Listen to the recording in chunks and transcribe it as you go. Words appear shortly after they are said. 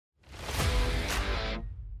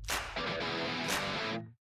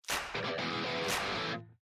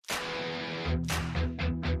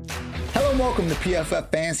and welcome to PFF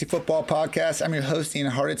Fantasy Football Podcast. I'm your host,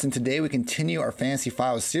 Ian Hartitz, and today we continue our Fantasy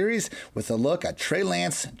Files series with a look at Trey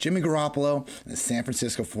Lance, Jimmy Garoppolo, and the San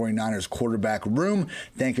Francisco 49ers quarterback room.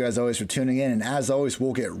 Thank you, as always, for tuning in, and as always,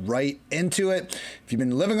 we'll get right into it. If you've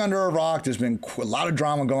been living under a rock, there's been a lot of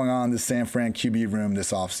drama going on in the San Fran QB room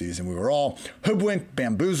this offseason. We were all hoodwinked,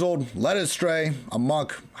 bamboozled, led astray,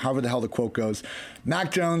 amok, however the hell the quote goes.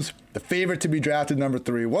 Mac Jones, the favorite to be drafted number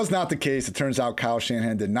 3, was not the case. It turns out Kyle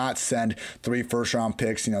Shanahan did not send 3 first-round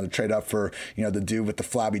picks, to trade up for, the dude with the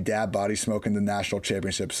flabby dad body smoking the national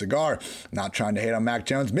championship cigar. Not trying to hate on Mac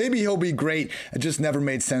Jones. Maybe he'll be great. It just never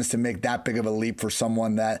made sense to make that big of a leap for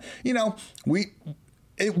someone that, we know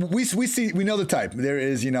the type. There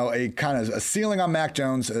is, a kind of a ceiling on Mac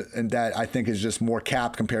Jones, and that I think is just more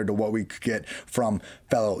capped compared to what we could get from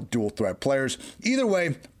fellow dual threat players. Either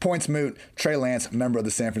way, points moot. Trey Lance, member of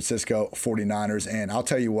the San Francisco 49ers. And I'll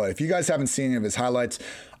tell you what, if you guys haven't seen any of his highlights,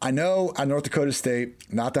 I know at North Dakota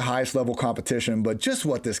State, not the highest level competition, but just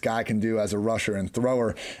what this guy can do as a rusher and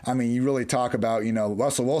thrower. I mean, you really talk about,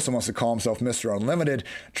 Russell Wilson wants to call himself Mr. Unlimited.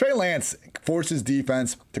 Trey Lance forces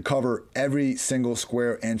defense to cover every single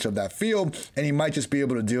square inch of that field, and he might just be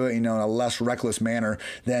able to do it, in a less reckless manner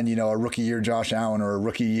than, a rookie year Josh Allen or a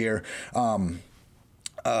rookie year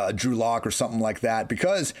Drew Lock or something like that,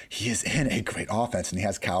 because he is in a great offense and he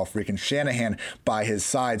has Kyle freaking Shanahan by his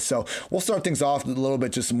side. So we'll start things off a little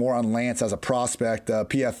bit just more on Lance as a prospect.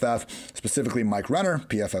 PFF, specifically Mike Renner,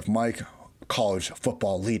 PFF Mike, college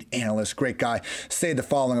football lead analyst, great guy, stated the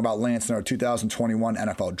following about Lance in our 2021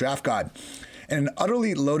 NFL Draft Guide. In an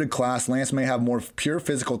utterly loaded class, Lance may have more pure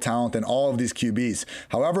physical talent than all of these QBs.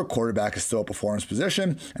 However, quarterback is still a performance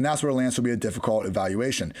position, and that's where Lance will be a difficult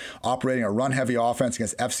evaluation. Operating a run-heavy offense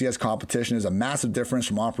against FCS competition is a massive difference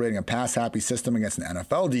from operating a pass-happy system against an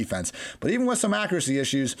NFL defense. But even with some accuracy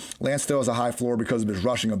issues, Lance still has a high floor because of his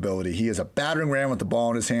rushing ability. He is a battering ram with the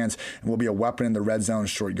ball in his hands and will be a weapon in the red zone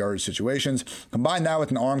short yardage situations. Combine that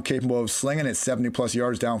with an arm capable of slinging it 70-plus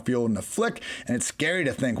yards downfield in a flick, and it's scary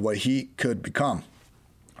to think what he could become.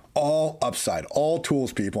 All upside, all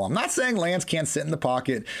tools, people. I'm not saying Lance can't sit in the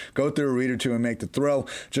pocket, go through a read or two and make the throw.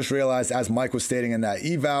 Just realize, as Mike was stating in that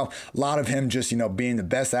eval, a lot of him just, being the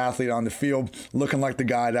best athlete on the field, looking like the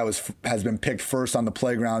guy that has been picked first on the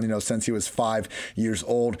playground, since he was 5 years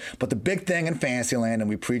old. But the big thing in fantasy land, and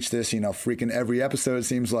we preach this, freaking every episode, it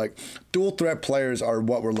seems like, dual threat players are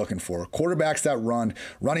what we're looking for. Quarterbacks that run,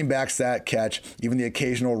 running backs that catch, even the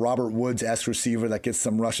occasional Robert Woods-esque receiver that gets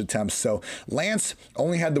some rush attempts. So Lance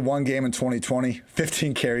only had the one game in 2020,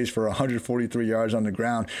 15 carries for 143 yards on the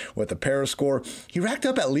ground with a para score. He racked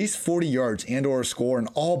up at least 40 yards and or a score in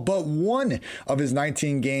all but one of his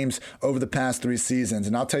 19 games over the past 3 seasons.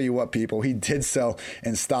 And I'll tell you what, people, he did so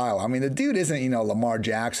in style. I mean, the dude isn't, Lamar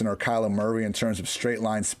Jackson or Kyler Murray in terms of straight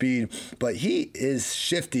line speed, but he is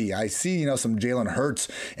shifty. I see, some Jalen Hurts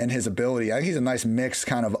and his ability. I think he's a nice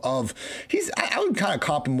mix I would kind of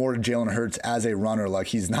comp him more to Jalen Hurts as a runner. Like,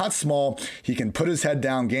 he's not small. He can put his head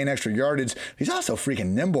down, gain extra yardage. He's also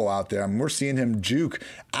freaking nimble out there. I mean, we're seeing him juke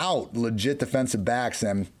out legit defensive backs,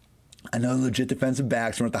 and I know legit defensive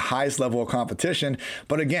backs are at the highest level of competition,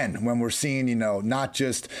 but again, when we're seeing, not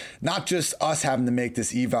just us having to make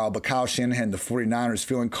this eval, but Kyle Shanahan, the 49ers,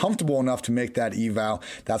 feeling comfortable enough to make that eval,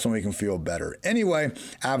 that's when we can feel better. Anyway,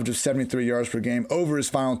 average of 73 yards per game over his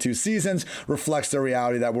final 2 seasons reflects the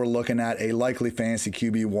reality that we're looking at a likely fantasy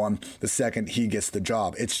QB1 the second he gets the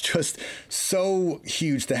job. It's just so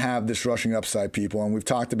huge to have this rushing upside, people, and we've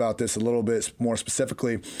talked about this a little bit more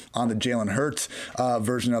specifically on the Jalen Hurts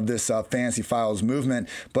version of this Fantasy Files movement.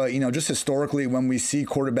 But, just historically, when we see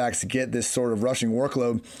quarterbacks get this sort of rushing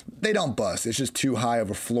workload, they don't bust. It's just too high of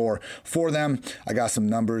a floor for them. I got some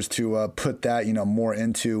numbers to put that, more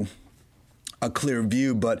into a clear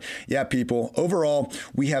view. But yeah, people, overall,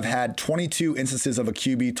 we have had 22 instances of a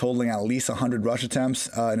QB totaling at least 100 rush attempts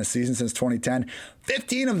in a season since 2010.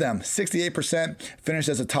 15 of them, 68%, finished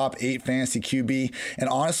as a top 8 fantasy QB. And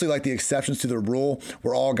honestly, like, the exceptions to the rule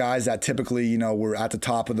were all guys that typically, were at the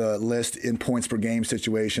top of the list in points per game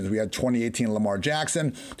situations. We had 2018 Lamar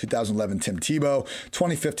Jackson, 2011 Tim Tebow,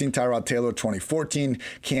 2015 Tyrod Taylor, 2014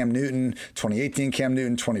 Cam Newton, 2018 Cam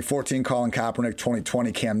Newton, 2014 Colin Kaepernick,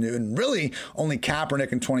 2020 Cam Newton. Really, only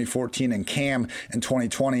Kaepernick in 2014 and Cam in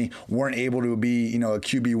 2020 weren't able to be, a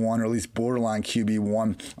QB1 or at least borderline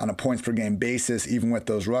QB1 on a points per game basis, even with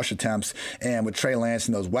those rush attempts. And with Trey Lance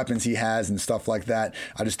and those weapons he has and stuff like that,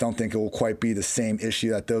 I just don't think it will quite be the same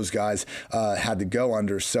issue that those guys had to go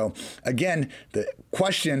under. So again, the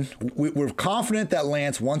question, we're confident that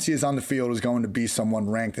Lance, once he is on the field, is going to be someone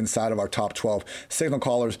ranked inside of our top 12 signal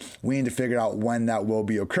callers. We need to figure out when that will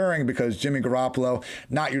be occurring, because Jimmy Garoppolo,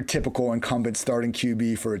 not your typical incumbent starting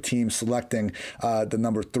QB for a team selecting the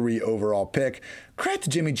number 3 overall pick. Credit to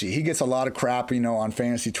Jimmy G. He gets a lot of crap, on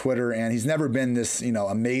fantasy Twitter, and he's never been this,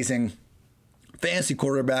 amazing fantasy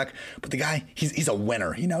quarterback, but the guy, he's a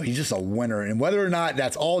winner. He's just a winner. And whether or not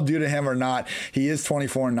that's all due to him or not, he is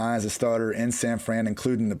 24-9 as a starter in San Fran,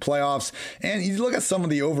 including the playoffs. And you look at some of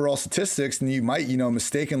the overall statistics, and you might,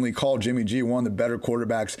 mistakenly call Jimmy G one of the better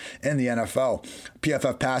quarterbacks in the NFL.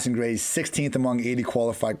 PFF passing grade 16th among 80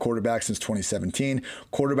 qualified quarterbacks since 2017.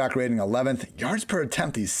 Quarterback rating 11th. Yards per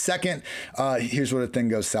attempt, he's second. Here's where the thing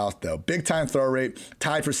goes south, though. Big time throw rate,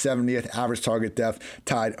 tied for 70th. Average target depth,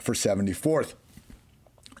 tied for 74th.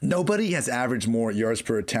 Nobody has averaged more yards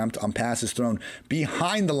per attempt on passes thrown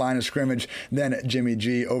behind the line of scrimmage than Jimmy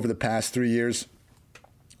G over the past 3 years.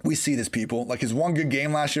 We see this, people. Like, his one good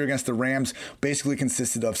game last year against the Rams basically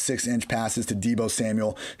consisted of 6-inch passes to Deebo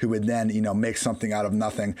Samuel, who would then, make something out of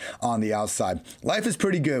nothing on the outside. Life is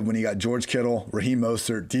pretty good when you got George Kittle, Raheem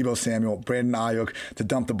Mostert, Deebo Samuel, Brandon Ayuk to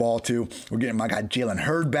dump the ball to. We're getting my guy Jalen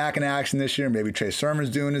Hurd back in action this year. Maybe Trey Sermon's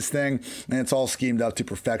doing his thing, and it's all schemed up to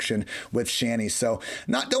perfection with Shanny. So,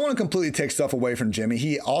 don't want to completely take stuff away from Jimmy.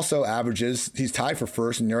 He also he's tied for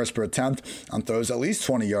first in yards per attempt on throws at least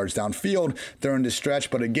 20 yards downfield during this stretch,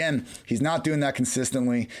 but again, he's not doing that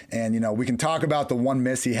consistently. And, we can talk about the one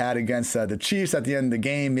miss he had against the Chiefs at the end of the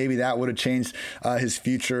game. Maybe that would have changed his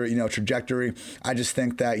future, trajectory. I just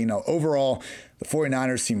think that, overall, the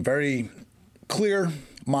 49ers seem very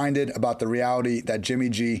clear-minded about the reality that Jimmy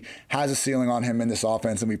G has a ceiling on him in this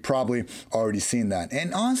offense, and we've probably already seen that.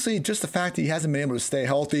 And honestly, just the fact that he hasn't been able to stay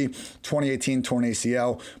healthy, 2018 torn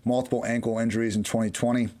ACL, multiple ankle injuries in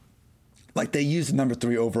 2020. Like, they used the number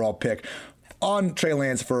 3 overall pick on Trey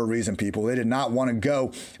Lance for a reason, people. They did not want to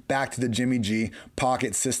go back to the Jimmy G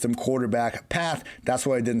pocket system quarterback path. That's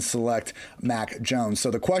why I didn't select Mac Jones.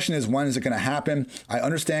 So the question is, when is it going to happen? I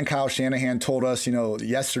understand Kyle Shanahan told us,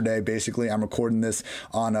 yesterday, basically, I'm recording this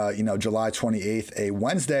on, July 28th, a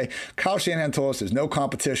Wednesday. Kyle Shanahan told us there's no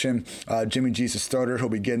competition. Jimmy G's a starter. He'll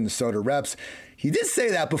be getting the starter reps. He did say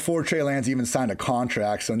that before Trey Lance even signed a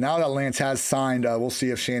contract. So now that Lance has signed, we'll see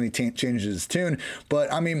if Shanny changes his tune. But,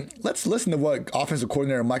 let's listen to what offensive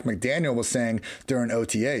coordinator Mike McDaniel was saying during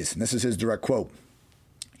OTAs. And this is his direct quote.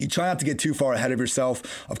 You try not to get too far ahead of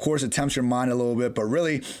yourself. Of course, it tempts your mind a little bit, but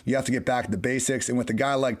really, you have to get back to the basics. And with a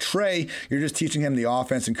guy like Trey, you're just teaching him the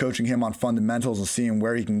offense and coaching him on fundamentals and seeing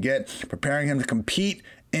where he can get, preparing him to compete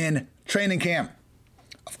in training camp.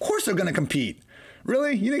 Of course they're going to compete.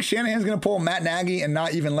 Really? You think Shanahan's going to pull Matt Nagy and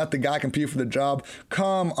not even let the guy compete for the job?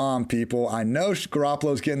 Come on, people. I know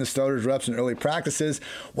Garoppolo's getting the starters reps in early practices.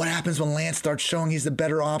 What happens when Lance starts showing he's the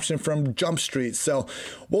better option from Jump Street? So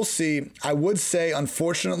we'll see. I would say,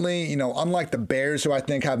 unfortunately, unlike the Bears, who I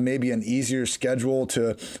think have maybe an easier schedule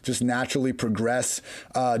to just naturally progress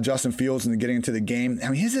Justin Fields into getting into the game.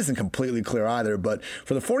 His isn't completely clear either. But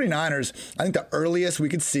for the 49ers, I think the earliest we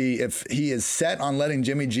could see if he is set on letting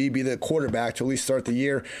Jimmy G be the quarterback to at least start the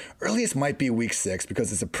year, earliest might be week 6,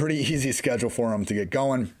 because it's a pretty easy schedule for him to get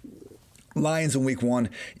going. Lions in week 1,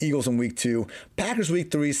 Eagles in week 2, Packers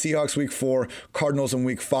week 3, Seahawks week 4, Cardinals in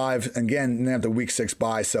week 5. Again, they have the week 6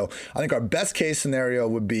 bye. So I think our best case scenario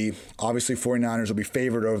would be, obviously, 49ers will be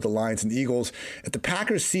favored over the Lions and Eagles. If the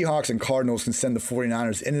Packers, Seahawks, and Cardinals can send the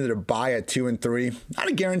 49ers into their bye at 2-3, not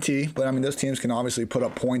a guarantee, but those teams can obviously put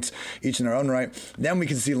up points each in their own right. Then we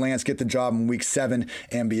can see Lance get the job in week 7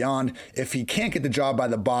 and beyond. If he can't get the job by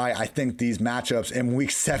the bye, I think these matchups in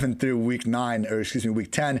week 7 through week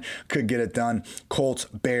 10 could get it done. Colts,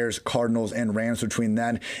 Bears, Cardinals, and Rams between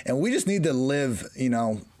then. And we just need to live,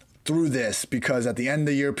 through this, because at the end of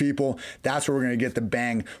the year, people, that's where we're going to get the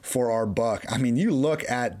bang for our buck. You look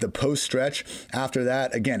at the post stretch after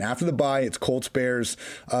that, again, after the bye, it's Colts, Bears,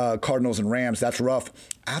 Cardinals, and Rams. That's rough.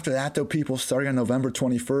 After that, though, people, starting on November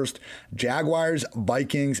 21st, Jaguars,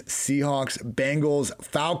 Vikings, Seahawks, Bengals,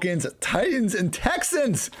 Falcons, Titans, and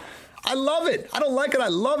Texans. I love it. I don't like it. I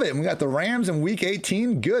love it. We got the Rams in week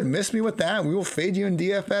 18. Good. Miss me with that. We will fade you in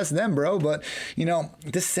DFS then, bro. But,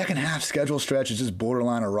 this second half schedule stretch is just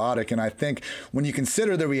borderline erotic. And I think when you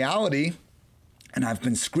consider the reality, and I've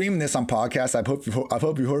been screaming this on podcasts, I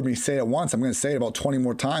hope you heard me say it once. I'm going to say it about 20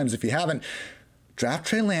 more times if you haven't. draft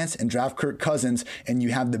Trey Lance and draft Kirk Cousins, and you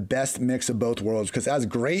have the best mix of both worlds. Because as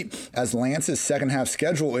great as Lance's second half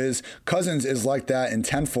schedule is, Cousins is like that in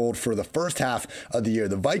tenfold for the first half of the year.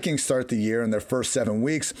 The Vikings start the year in their first 7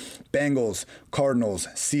 weeks: Bengals, Cardinals,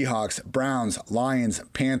 Seahawks, Browns, Lions,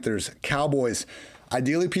 Panthers, Cowboys.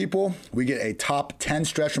 Ideally, people, we get a top 10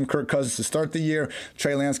 stretch from Kirk Cousins to start the year.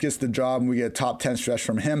 Trey Lance gets the job, and we get a top 10 stretch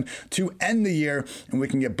from him to end the year, and we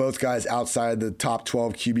can get both guys outside the top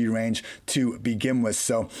 12 QB range to begin with.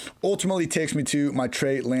 So ultimately takes me to my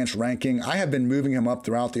Trey Lance ranking. I have been moving him up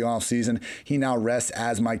throughout the offseason. He now rests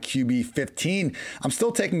as my QB 15. I'm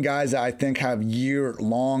still taking guys that I think have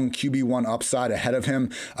year-long QB1 upside ahead of him.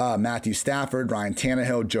 Matthew Stafford, Ryan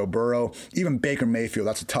Tannehill, Joe Burrow, even Baker Mayfield.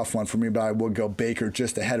 That's a tough one for me, but I would go Baker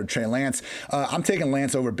just ahead of Trey Lance. I'm taking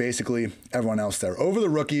Lance over basically everyone else there. Over the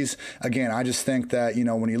rookies, again, I just think that,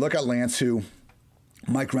 when you look at Lance, who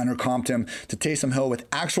Mike Renner comped him to Taysom Hill with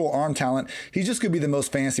actual arm talent, he's just going to be the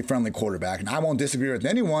most fantasy-friendly quarterback. And I won't disagree with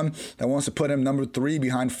anyone that wants to put him number 3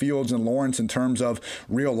 behind Fields and Lawrence in terms of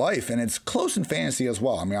real life. And it's close in fantasy as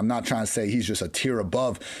well. I mean, I'm not trying to say he's just a tier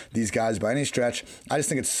above these guys by any stretch. I just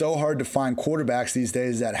think it's so hard to find quarterbacks these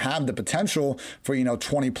days that have the potential for,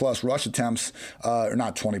 20-plus rush attempts, or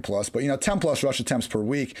not 20-plus, but, 10-plus rush attempts per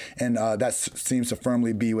week. And that seems to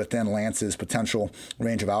firmly be within Lance's potential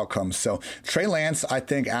range of outcomes. So Trey Lance, I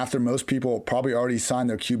think after most people probably already signed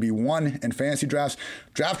their QB1 in fantasy drafts,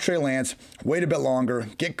 draft Trey Lance, wait a bit longer,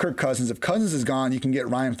 get Kirk Cousins. If Cousins is gone, you can get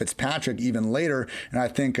Ryan Fitzpatrick even later. And I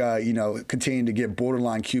think, continuing to get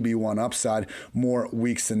borderline QB1 upside more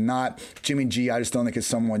weeks than not. Jimmy G, I just don't think is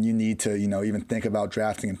someone you need to, even think about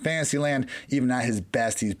drafting in fantasy land. Even at his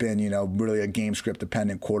best, he's been, really a game script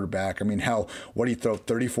dependent quarterback. I mean, hell, what do you throw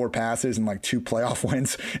 34 passes and like 2 playoff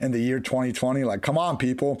wins in the year 2020? Like, come on,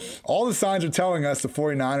 people. All the signs are telling us the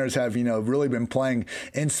 49ers have, really been playing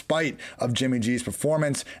in spite of Jimmy G's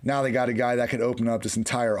performance. Now they got a guy that could open up this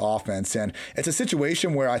entire offense. And it's a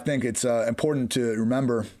situation where I think it's important to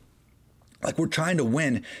remember, like, we're trying to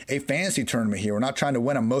win a fantasy tournament here. We're not trying to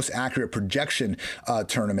win a most accurate projection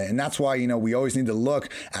tournament. And that's why, we always need to look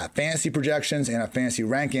at fantasy projections and at fantasy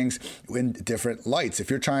rankings in different lights. If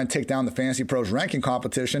you're trying to take down the Fantasy Pros ranking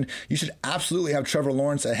competition, you should absolutely have Trevor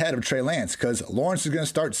Lawrence ahead of Trey Lance, because Lawrence is going to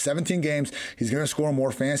start 17 games. He's going to score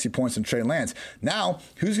more fantasy points than Trey Lance. Now,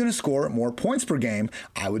 who's going to score more points per game?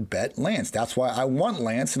 I would bet Lance. That's why I want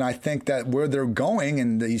Lance. And I think that where they're going,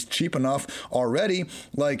 and he's cheap enough already,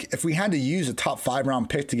 like, if we had to use a top 5 round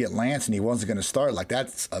pick to get Lance and he wasn't going to start, like,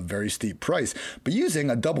 that's a very steep price. But using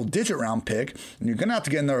a double-digit round pick, and you're going to have to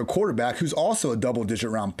get another quarterback who's also a double-digit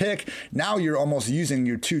round pick, now you're almost using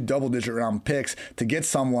your 2 double-digit round picks to get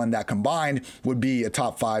someone that combined would be a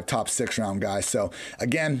top 5, top 6 round guy. So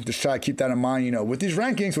again, just try to keep that in mind. With these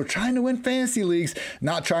rankings, we're trying to win fantasy leagues,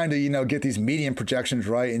 not trying to, get these median projections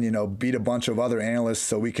right and, beat a bunch of other analysts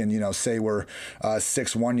so we can, say we're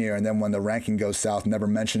 6 one year, and then when the ranking goes south, never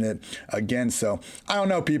mention it again. So I don't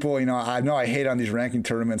know, people, I know I hate on these ranking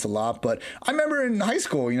tournaments a lot, but I remember in high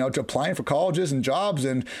school, applying for colleges and jobs,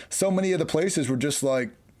 and so many of the places were just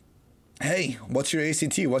like, hey, what's your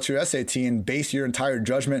ACT? What's your SAT? And base your entire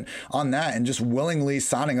judgment on that, and just willingly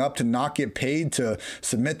signing up to not get paid to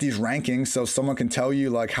submit these rankings so someone can tell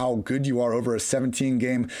you like how good you are over a 17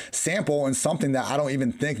 game sample, and something that I don't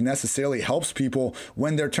even think necessarily helps people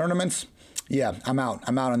win their tournaments. Yeah, I'm out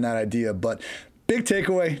on that idea. But big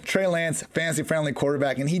takeaway, Trey Lance, fantasy-friendly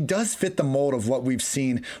quarterback, and he does fit the mold of what we've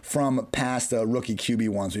seen from past rookie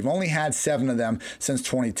QB1s. We've only had 7 of them since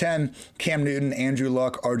 2010. Cam Newton, Andrew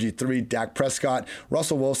Luck, RG3, Dak Prescott,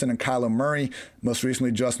 Russell Wilson, and Kyler Murray. Most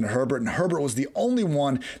recently, Justin Herbert. And Herbert was the only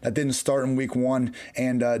one that didn't start in week 1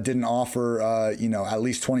 and didn't offer, at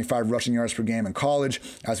least 25 rushing yards per game in college.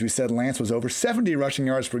 As we said, Lance was over 70 rushing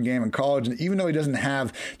yards per game in college. And even though he doesn't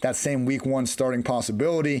have that same week 1 starting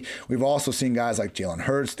possibility, we've also seen guys like Jalen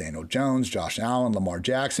Hurts, Daniel Jones, Josh Allen, Lamar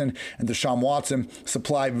Jackson, and Deshaun Watson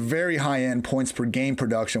supply very high-end points per game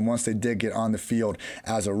production once they did get on the field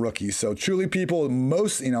as a rookie. So truly, people,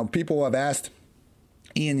 people have asked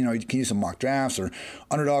Ian, you can use some mock drafts or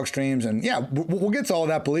underdog streams. And yeah, we'll get to all of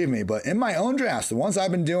that, believe me. But in my own drafts, the ones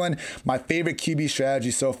I've been doing, my favorite QB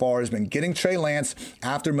strategy so far has been getting Trey Lance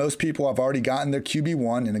after most people have already gotten their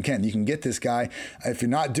QB1. And again, you can get this guy if you're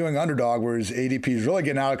not doing underdog, where his ADP is really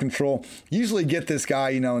getting out of control. Usually get this guy,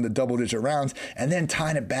 in the double-digit rounds, and then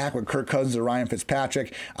tying it back with Kirk Cousins or Ryan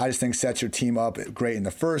Fitzpatrick, I just think sets your team up great in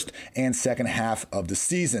the first and second half of the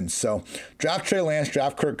season. So draft Trey Lance,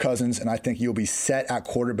 draft Kirk Cousins, and I think you'll be set at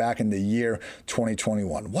comeback quarterback in the year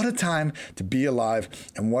 2021. What a time to be alive,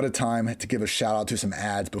 and what a time to give a shout out to some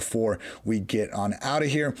ads before we get on out of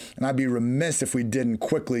here. And I'd be remiss if we didn't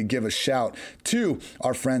quickly give a shout to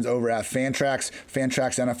our friends over at Fantrax.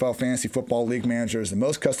 Fantrax NFL Fantasy Football League Manager is the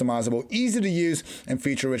most customizable, easy to use, and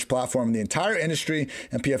feature-rich platform in the entire industry,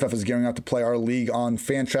 and PFF is gearing up to play our league on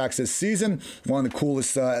Fantrax this season. One of the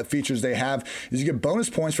coolest features they have is you get bonus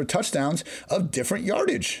points for touchdowns of different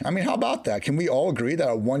yardage. I mean, how about that? Can we all agree that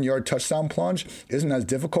a 1-yard touchdown plunge isn't as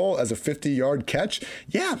difficult as a 50-yard catch?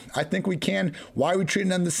 Yeah, I think we can. Why are we treating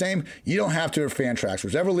them the same? You don't have to at Fantrax.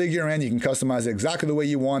 Whichever league you're in, you can customize it exactly the way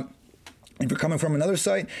you want. If you're coming from another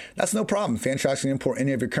site, that's no problem. Fantrax can import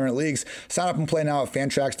any of your current leagues. Sign up and play now at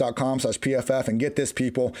fantrax.com/PFF, and get this,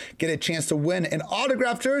 people. Get a chance to win an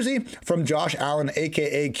autographed jersey from Josh Allen,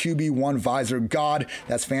 a.k.a. QB1 Visor God.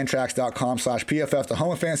 That's fantrax.com/PFF, the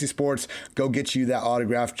home of fantasy sports. Go get you that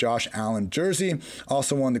autographed Josh Allen jersey.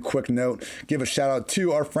 Also wanted a quick note, give a shout out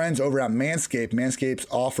to our friends over at Manscaped. Manscaped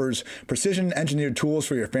offers precision engineered tools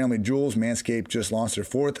for your family jewels. Manscaped just launched their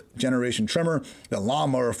 4th generation trimmer, the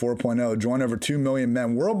Lawnmower 4.0. Join over 2 million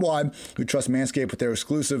men worldwide who trust Manscaped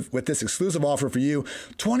with this exclusive offer for you.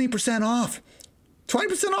 20% off.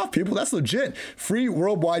 20% off, people. That's legit. Free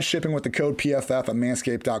worldwide shipping with the code PFF at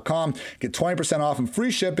manscaped.com. Get 20% off and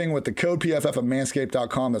free shipping with the code PFF at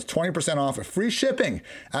manscaped.com. That's 20% off and free shipping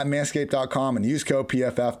at manscaped.com, and use code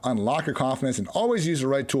PFF. Unlock your confidence and always use the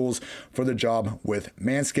right tools for the job with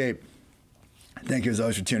Manscaped. Thank you as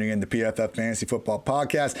always for tuning in to PFF Fantasy Football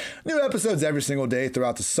Podcast. New episodes every single day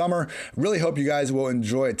throughout the summer. Really hope you guys will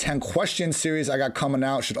enjoy a 10 question series I got coming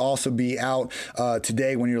out. Should also be out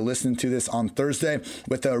today when you're listening to this on Thursday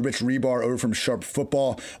with Rich Rebar over from Sharp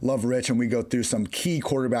Football. Love Rich, and we go through some key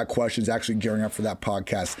quarterback questions, actually gearing up for that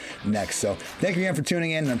podcast next. So thank you again for tuning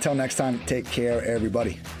in, and until next time, take care,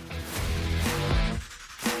 everybody.